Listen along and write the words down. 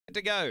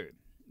To go.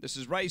 This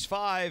is race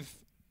 5.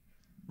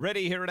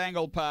 Ready here at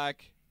Angle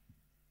Park.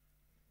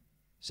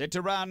 Set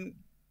to run.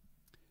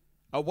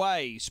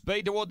 Away,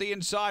 speed toward the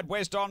inside,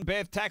 West on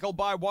Beth, tackled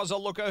by Was a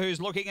Looker,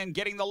 who's looking and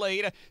getting the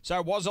lead.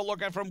 So Was a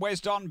Looker from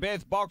West on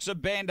Beth, box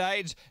of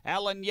Band-Aids,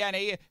 Alan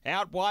Yanni,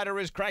 out wider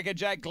is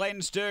Crackerjack,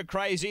 Glen Stir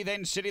Crazy,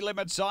 then City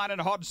Limit Sign and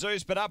Hot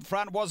Zeus, but up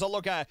front Was a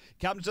Looker,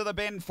 comes to the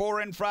bend,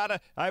 4 in front,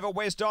 over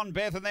West on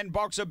Beth, and then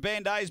box of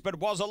Band-Aids, but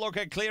Was a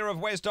Looker clear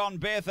of West on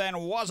Beth,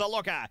 and Was a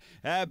Looker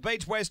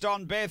beats West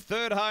on Beth.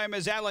 Third home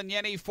is Alan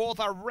Yanni, fourth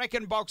I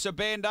reckon box of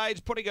Band-Aids,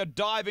 putting a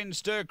dive in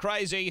Stir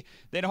Crazy,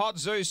 then Hot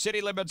Zeus,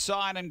 City Limit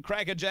Sign, and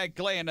Crackerjack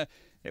Glen.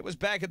 It was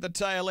back at the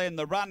tail end.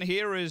 The run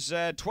here is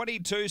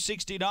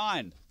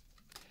 22.69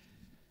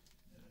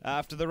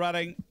 after the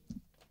running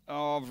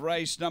of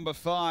race number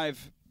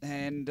 5,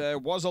 and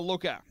Was a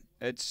Looker.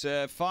 It's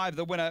 5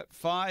 the winner,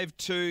 5,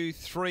 2,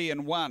 3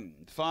 and 1.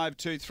 5,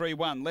 2, 3,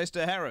 1.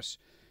 Lester Harris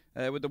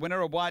with the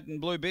winner of White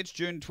and Blue Bitch,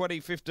 June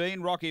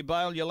 2015. Rocky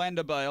Bale,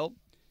 Yolanda Bale.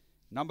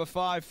 Number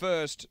 5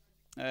 first.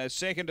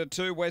 Second to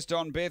 2, West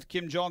on Beth,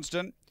 Kim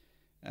Johnston.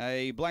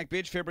 A Black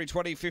Bitch, February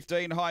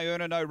 2015, High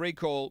Earner, No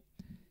Recall.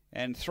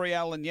 And 3,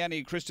 Alan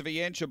Yanni, Christopher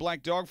Yench, a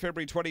Black Dog,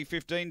 February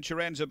 2015,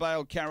 Chiranza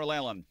Bale, Carol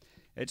Allen.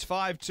 It's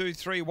 5, 2,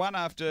 3, 1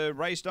 after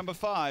race number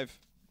 5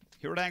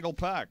 here at Angle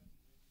Park.